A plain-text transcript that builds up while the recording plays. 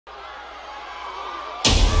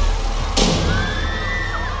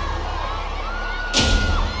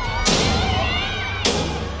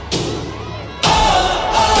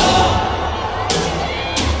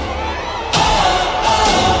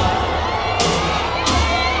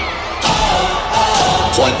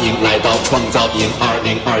欢迎来到创造营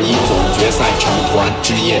2021总决赛成团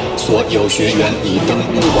之夜，所有学员已登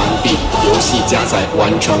录完毕，游戏加载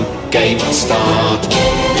完成 ，Game Start。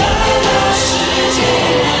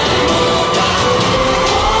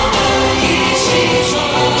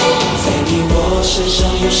身上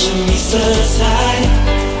有神秘色彩，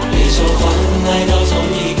被召唤来到同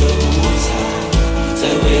一个舞台，在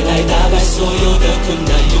未来打败所有的困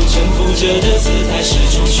难，用征服者的姿态，使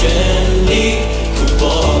出全力。Cool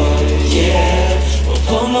boy， yeah， 我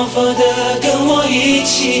泼魔佛的，跟我一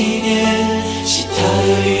起念，其他的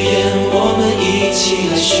语言我们一起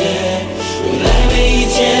来学，未来每一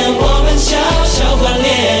天我们悄悄关联，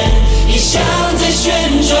影像在旋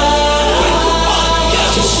转，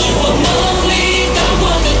这是我梦里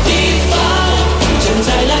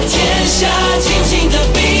天下紧紧的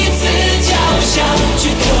彼此交相，去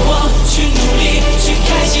渴望，去努力，去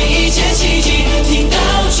开启一切奇迹，听到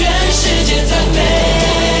全世界赞美，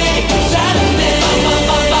赞美。棒棒棒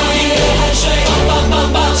棒，一个汗水，棒棒棒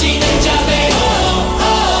棒，技能加倍。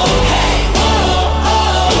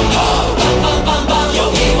棒棒棒棒，友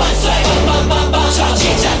谊万岁！棒棒棒棒，超级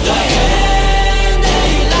战队。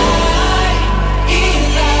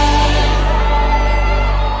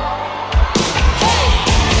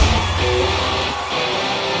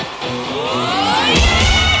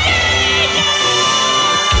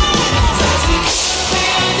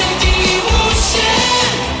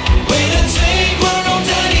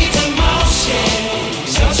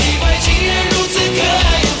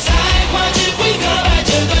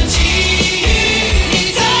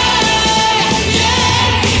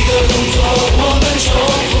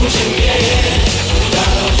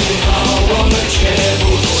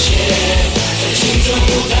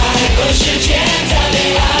时间在恋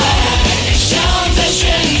爱，像在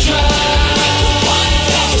旋转，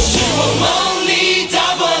这是我梦里到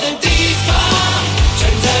过的地方，站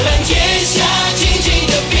在蓝天下，紧紧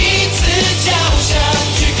的彼此交相，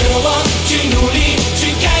去渴望，去努力，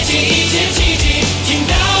去开启一切奇迹，听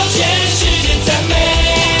到全世界赞美，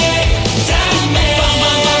赞美。棒棒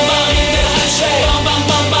棒棒，一个汗水，棒棒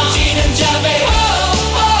棒棒，技能加倍。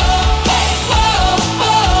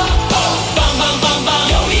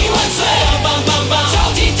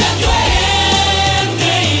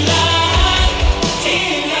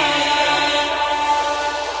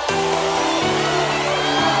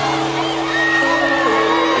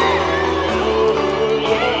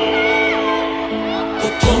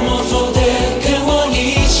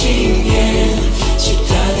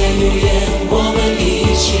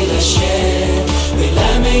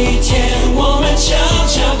悄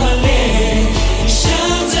悄关联，像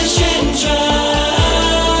在旋转，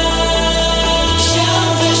像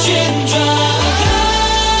在旋转，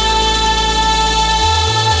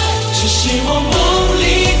这是我梦里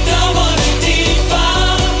到过的地方，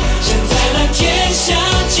站在蓝天下，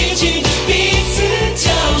紧紧彼此交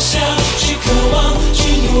相，去渴望，去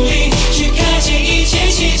努力，去开启一切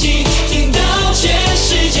奇迹，听到全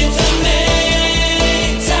世界赞美，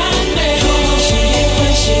赞美。多么是也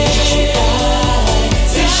欢喜去爱。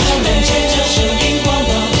人间这声音光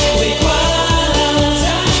芒微光，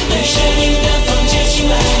没声音的房间醒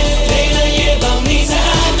来，累了也帮你赞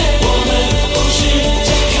美，我们故事展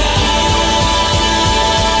开。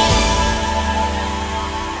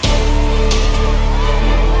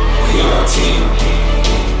We are a team，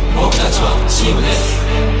 僕たちはチームです。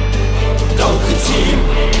ドッグチー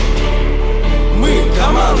ム We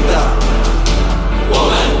Commander， 我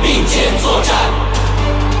们并肩作战。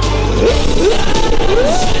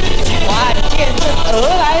万见证而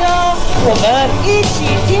来了，我们一起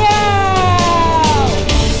跳。